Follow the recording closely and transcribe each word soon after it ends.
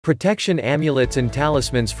Protection amulets and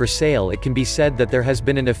talismans for sale. It can be said that there has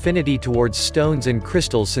been an affinity towards stones and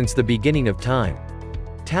crystals since the beginning of time.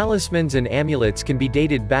 Talismans and amulets can be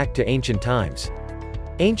dated back to ancient times.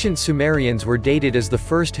 Ancient Sumerians were dated as the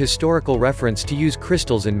first historical reference to use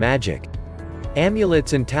crystals in magic.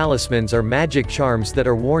 Amulets and talismans are magic charms that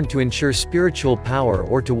are worn to ensure spiritual power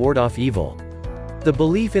or to ward off evil. The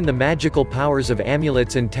belief in the magical powers of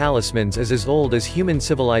amulets and talismans is as old as human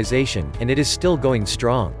civilization, and it is still going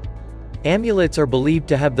strong. Amulets are believed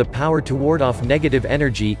to have the power to ward off negative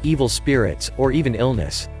energy, evil spirits, or even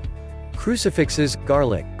illness. Crucifixes,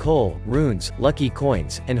 garlic, coal, runes, lucky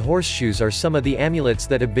coins, and horseshoes are some of the amulets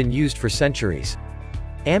that have been used for centuries.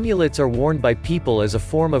 Amulets are worn by people as a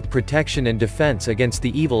form of protection and defense against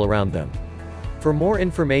the evil around them. For more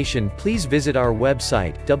information, please visit our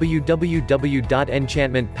website,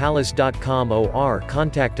 www.enchantmentpalace.com, or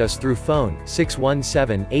contact us through phone,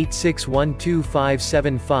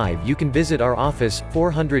 617-8612575. You can visit our office,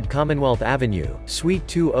 400 Commonwealth Avenue, Suite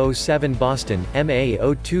 207 Boston, MA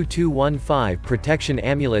 02215. Protection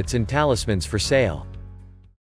amulets and talismans for sale.